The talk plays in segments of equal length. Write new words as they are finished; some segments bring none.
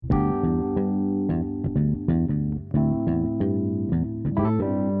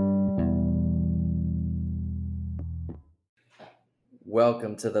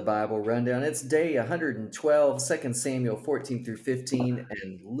Welcome to the Bible Rundown. It's day 112, 2 Samuel 14 through 15,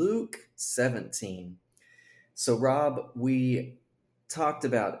 and Luke 17. So, Rob, we talked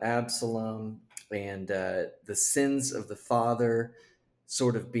about Absalom and the sins of the father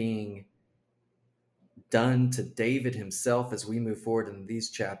sort of being done to David himself as we move forward in these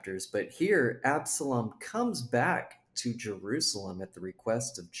chapters. But here, Absalom comes back to Jerusalem at the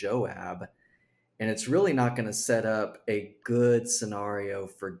request of Joab. And it's really not going to set up a good scenario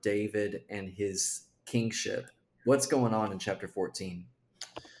for David and his kingship. What's going on in chapter 14?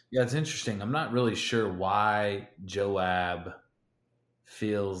 Yeah, it's interesting. I'm not really sure why Joab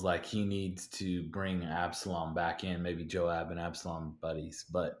feels like he needs to bring Absalom back in. Maybe Joab and Absalom buddies,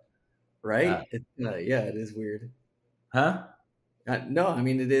 but uh, Right? Yeah, it is weird. huh? No, I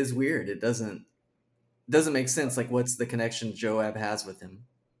mean it is weird. It doesn't make sense. Like, what's the connection Joab has with him?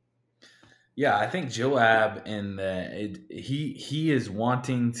 Yeah, I think Joab he is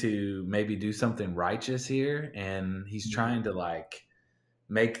wanting to maybe do something righteous here, and he's Mhm. trying to like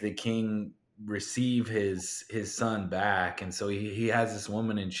make the king receive his son back, and so he has this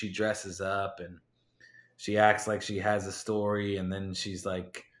woman, and she dresses up and she acts like she has a story, and then she's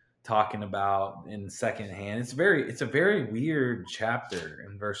like talking about in secondhand. It's a very weird chapter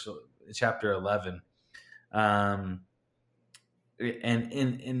in verse chapter 11. Um,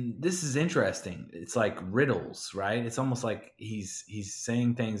 and this is interesting. It's like riddles, right? It's almost like he's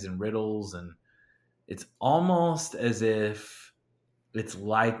saying things in riddles, and it's almost as if it's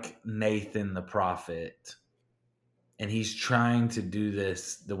like Nathan the prophet, and he's trying to do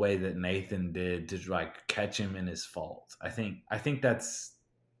this the way that Nathan did to like catch him in his fault. I think that's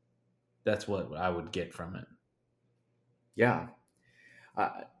what I would get from it. Yeah,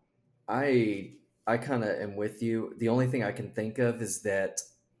 I I, I kind of am with you. The only thing I can think of is that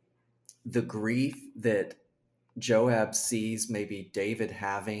the grief that Joab sees maybe David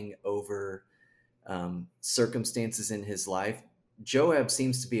having over circumstances in his life. Joab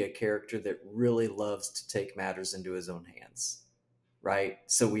seems to be a character that really loves to take matters into his own hands, right?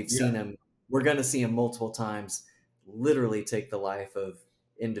 So Yeah. we're going to see him multiple times literally take the life of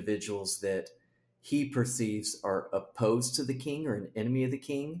individuals that he perceives are opposed to the king or an enemy of the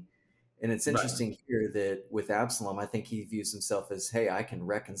king. And it's Right. interesting here that with Absalom, I think he views himself as, hey, I can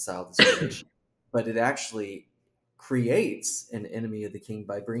reconcile this relationship. But it actually creates an enemy of the king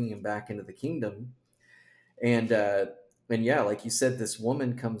by bringing him back into the kingdom. And uh, and yeah, like you said, this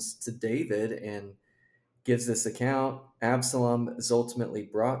woman comes to David and gives this account. Absalom is ultimately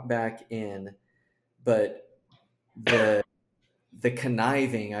brought back in, but the the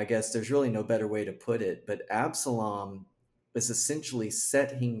conniving, I guess there's really no better way to put it, but Absalom is essentially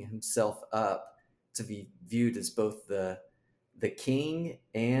setting himself up to be viewed as both the king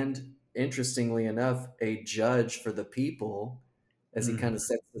and, interestingly enough, a judge for the people as he kind Mhm. of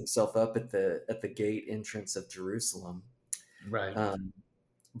sets himself up at the gate entrance of Jerusalem. Right. Um,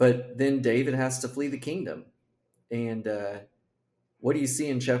 but then David has to flee the kingdom. And what do you see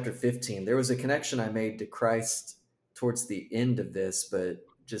in chapter 15? There was a connection I made to Christ towards the end of this, but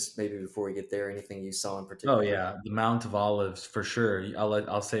just maybe before we get there, anything you saw in Oh particular? yeah, the Mount of Olives for sure.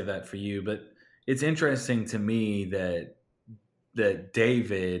 I'll save that for you. But it's interesting to me that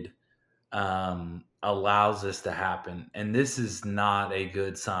David allows this to happen, and this is not a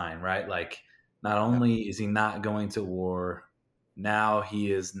good sign, right? Like, not Yeah. only is he not going to war, now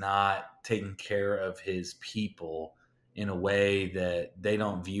he is not taking care of his people in a way that they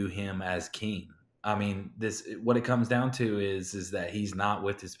don't view him as king. I mean, this what it comes down to is that he's not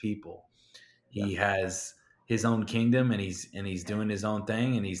with his people. Yeah. He has his own kingdom, and he's doing his own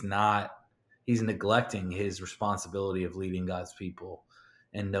thing, and he's neglecting his responsibility of leading God's people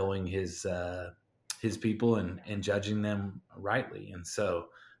and knowing his people and judging them rightly. And so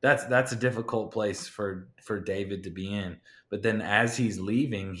that's a difficult place for David to be in. But then as he's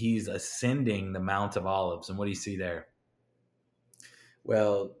leaving, he's ascending the Mount of Olives. And what do you see there?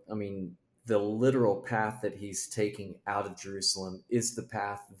 Well, I mean, the literal path that he's taking out of Jerusalem is the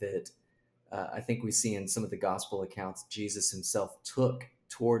path that I think we see in some of the gospel accounts Jesus himself took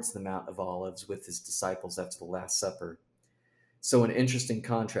towards the Mount of Olives with his disciples after the Last Supper. So, an interesting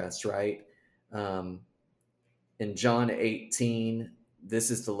contrast, right? Um, in John 18, this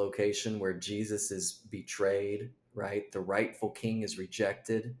is the location where Jesus is betrayed, right? The rightful king is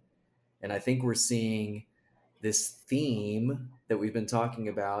rejected. And I think we're seeing this theme that we've been talking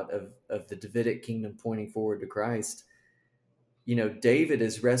about of the Davidic kingdom pointing forward to Christ. You know, David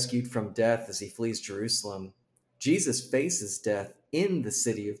is rescued from death as he flees Jerusalem. Jesus faces death in the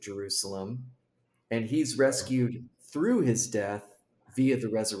city of Jerusalem, and he's rescued through his death via the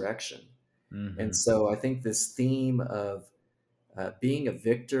resurrection. And Hmm. so I think this theme of Being a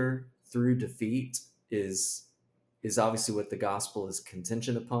victor through defeat is is obviously what the gospel is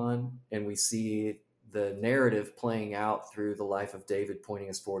contingent upon, and we see the narrative playing out through the life of David, pointing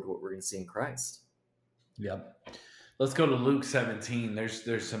us forward to what we're going to see in Christ. Yep. Let's go to Luke 17.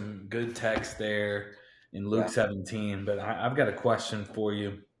 There's some good text there in Luke Yeah, 17, but I've got a question for you.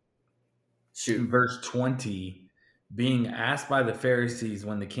 In shoot. verse 20, being asked by the Pharisees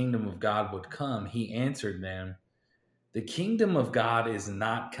when the kingdom of God would come, he answered them, the kingdom of God is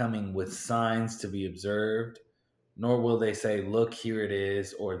not coming with signs to be observed, nor will they say, look, here it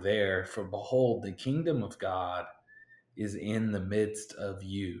is, or there, for behold, the kingdom of God is in the midst of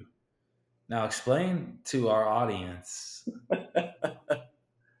you. Now, explain to our audience,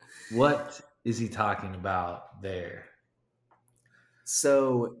 what is he talking about there?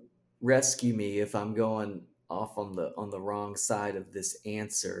 So rescue me if I'm going off on the wrong side of this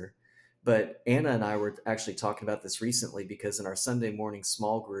answer. But Anna and I were actually talking about this recently because in our Sunday morning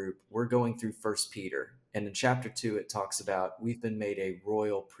small group, we're going through First Peter. And in chapter 2, it talks about we've been made a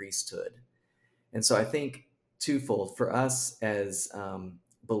royal priesthood. And so I think twofold for us as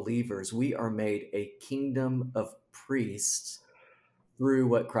believers, we are made a kingdom of priests through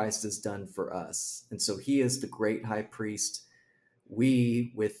what Christ has done for us. And so he is the great high priest.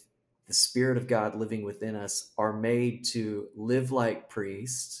 We, with the Spirit of God living within us, are made to live like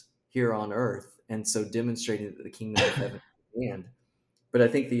priests here on earth. And so demonstrating that the kingdom of heaven is at hand. But I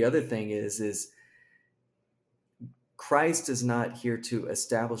think the other thing is Christ is not here to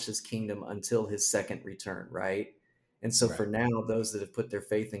establish his kingdom until his second return, right? And so Right. for now, those that have put their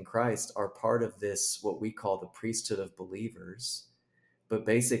faith in Christ are part of this, what we call the priesthood of believers, but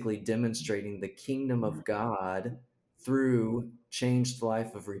basically demonstrating the kingdom of God through changed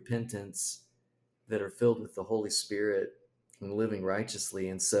life of repentance that are filled with the Holy Spirit and living righteously.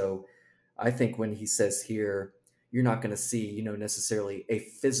 And so I think when he says here, you're not going to see, necessarily a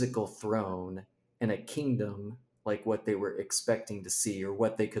physical throne and a kingdom like what they were expecting to see or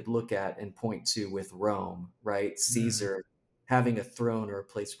what they could look at and point to with Rome, right? Mhm. Caesar having a throne or a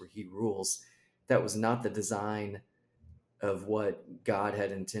place where he rules. That was not the design of what God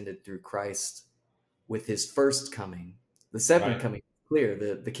had intended through Christ with his first coming. The second Right. coming is clear,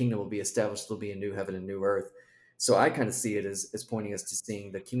 the kingdom will be established, there'll be a new heaven and new earth. So I kind of see it as pointing us to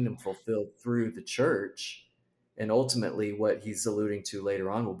seeing the kingdom fulfilled through the church. And ultimately, what he's alluding to later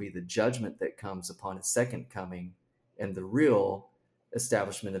on will be the judgment that comes upon his second coming and the real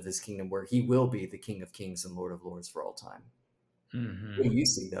establishment of his kingdom, where he will be the King of Kings and Lord of Lords for all time. What Hmm. do you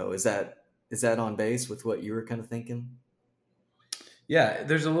see, though? Is that on base with what you were kind of thinking? Yeah,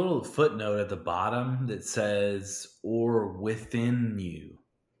 there's a little footnote at the bottom that says, or within you.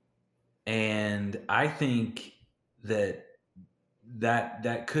 And I think that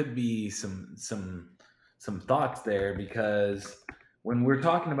that could be some thoughts there, because when we're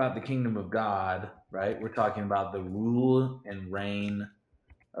talking about the kingdom of God, right, we're talking about the rule and reign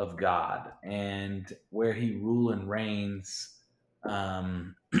of God, and where he rule and reigns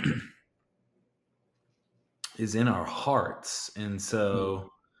um, is in our hearts. And Hmm.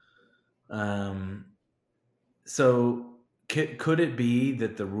 um, so could it be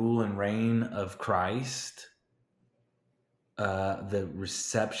that the rule and reign of Christ, the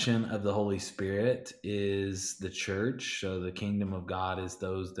reception of the Holy Spirit, is the church? So the kingdom of God is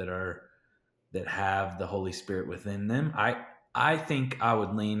those that have the Holy Spirit within them. I think I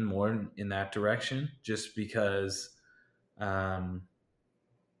would lean more in that direction, just because um,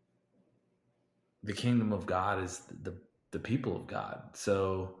 the kingdom of God is the people of God.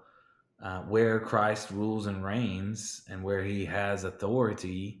 So where Christ rules and reigns, and where He has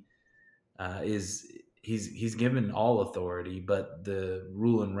authority, is he's given all authority, but the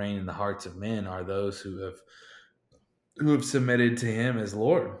rule and reign in the hearts of men are those who have submitted to Him as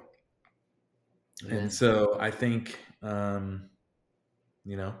Lord. And Amen. so I think,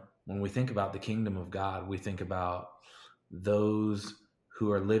 when we think about the kingdom of God, we think about those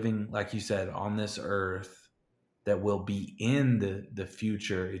who are living, like you said, on this earth, that will be in the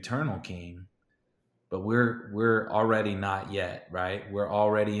future eternal King. But we're already not yet, right? We're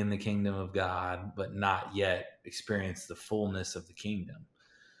already in the kingdom of God, but not yet experience the fullness of the kingdom.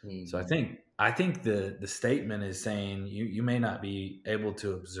 So I Hmm. think I think the statement is saying you may not be able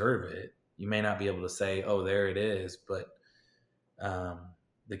to observe it. You may not be able to say, "Oh, there it is," but um,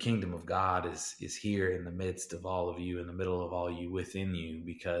 the kingdom of God is here in the midst of all of you, in the middle of all you, within you,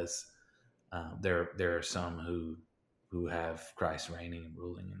 because there are some who have Christ reigning and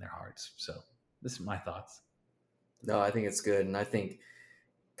ruling in their hearts. So this is my thoughts. No, I think it's good. And I think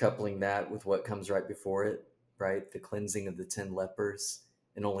coupling that with what comes right before it, right? The cleansing of the 10 lepers,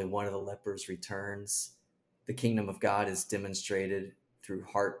 and only one of the lepers returns. the kingdom of God is demonstrated through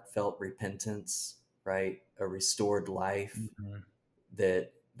heartfelt repentance, right? A restored life Mhm.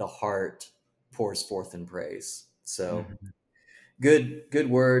 that the heart pours forth in praise. So Mhm. good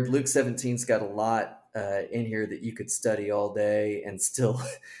word. Luke 17's got a lot in here that you could study all day and still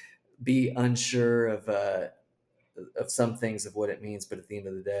be unsure of some things of what it means. But at the end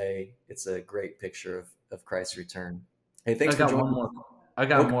of the day, it's a great picture of Christ's return. Hey, I thanks for got joining. one more. I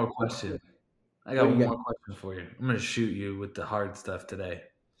got Okay, more question. I what got do one you got? more question for you. I'm going to shoot you with the hard stuff today.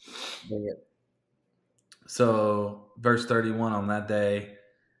 Bring it. So, verse 31 on that day,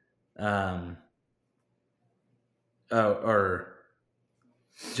 um, or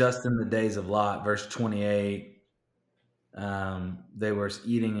just in the days of Lot, verse 28, they were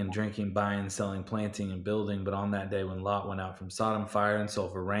eating and drinking, buying, selling, planting, and building. But on that day when Lot went out from Sodom, fire and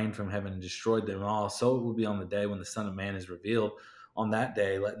sulfur rained from heaven and destroyed them all. So it will be on the day when the Son of Man is revealed. On that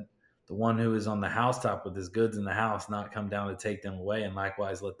day, let the one who is on the housetop with his goods in the house not come down to take them away. And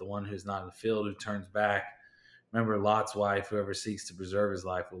likewise, let the one who is not in the field who turns back. Remember Lot's wife, whoever seeks to preserve his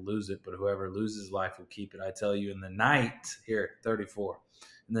life will lose it, but whoever loses life will keep it. I tell you, in the night, here, 34,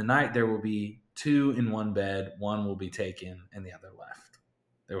 in the night there will be two in one bed, one will be taken and the other left.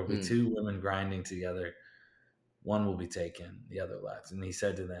 There will be Hmm. two women grinding together, one will be taken, the other left. And he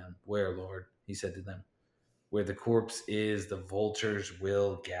said to them, where, Lord? He said to them, where the corpse is, the vultures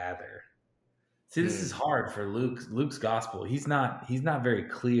will gather. See, this is Hmm. hard for Luke's gospel. He's not very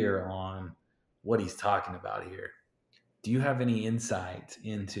clear on what he's talking about here. Do you have any insight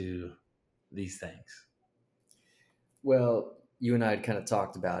into these things? Well, you and I had kind of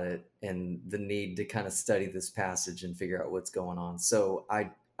talked about it and the need to kind of study this passage and figure out what's going on. So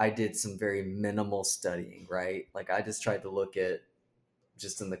I did some very minimal studying, right? Like I just tried to look at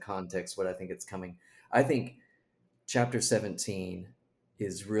just in the context what I think it's coming. I think chapter 17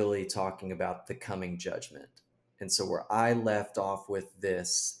 is really talking about the coming judgment. And so where I left off with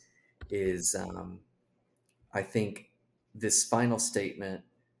this is I think this final statement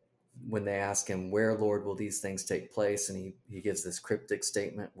when they ask him, where, Lord, will these things take place? And he gives this cryptic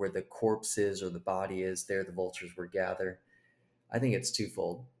statement, where the corpse is or the body is, there the vultures will gather. I think it's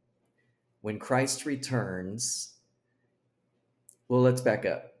twofold. When Christ returns, well, let's back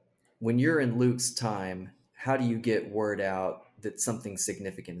up. When you're in Luke's time, how do you get word out that something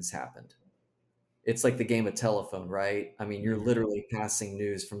significant has happened? It's like the game of telephone, right? I mean, you're Mhm. literally passing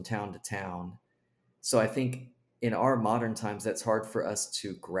news from town to town. So I think in our modern times, that's hard for us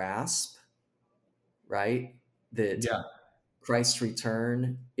to grasp, right? That Yeah. Christ's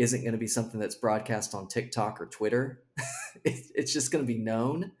return isn't going to be something that's broadcast on TikTok or Twitter. It's just going to be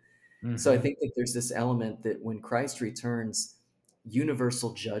known. So I Hmm. think that there's this element that when Christ returns,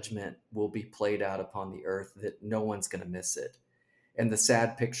 universal judgment will be played out upon the earth, that no one's going to miss it. And the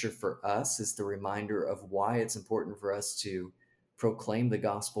sad picture for us is the reminder of why it's important for us to proclaim the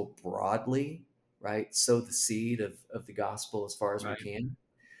gospel broadly, right? Sow the seed of the gospel as far as we Right.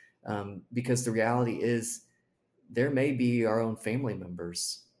 can. Because the reality is, there may be our own family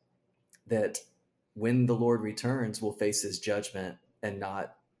members that when the Lord returns will face his judgment and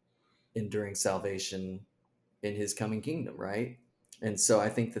not enduring salvation in his coming kingdom, right? And so I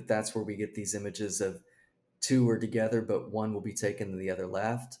think that that's where we get these images of two are together, but one will be taken and the other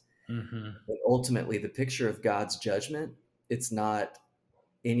left. Hmm. But ultimately, the picture of God's judgment, it's not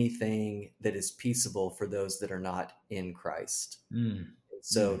anything that is peaceable for those that are not in Christ. Mm.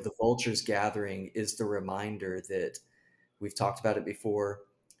 So Mm. the vultures gathering is the reminder that we've talked about it before.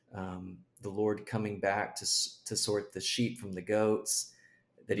 The Lord coming back to sort the sheep from the goats,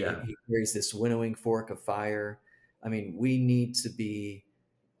 that Yeah. he carries this winnowing fork of fire. I mean, we need to be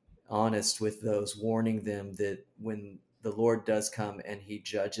honest with those, warning them that when the Lord does come and he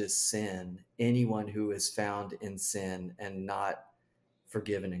judges sin, anyone who is found in sin and not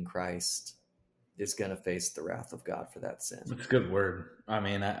forgiven in Christ is going to face the wrath of God for that sin. It's a good word. I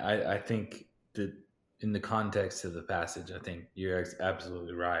mean, I think that in the context of the passage, I think you're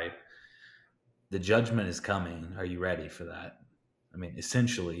absolutely right. The judgment is coming. Are you ready for that? I mean,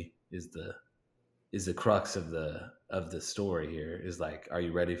 essentially, is the crux of the story here is like, are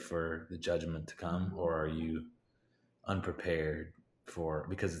you ready for the judgment to come, or are you unprepared for,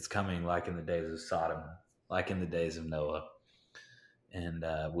 because it's coming like in the days of Sodom, like in the days of Noah, and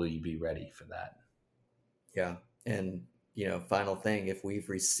will you be ready for that? Yeah. And, final thing, if we've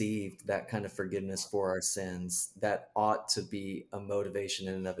received that kind of forgiveness for our sins, that ought to be a motivation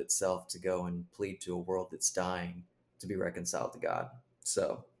in and of itself to go and plead to a world that's dying to be reconciled to God.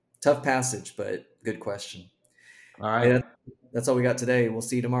 So, tough passage, but good question. All Hey, right. that's all we got today. We'll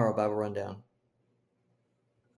see you tomorrow. Bible Rundown.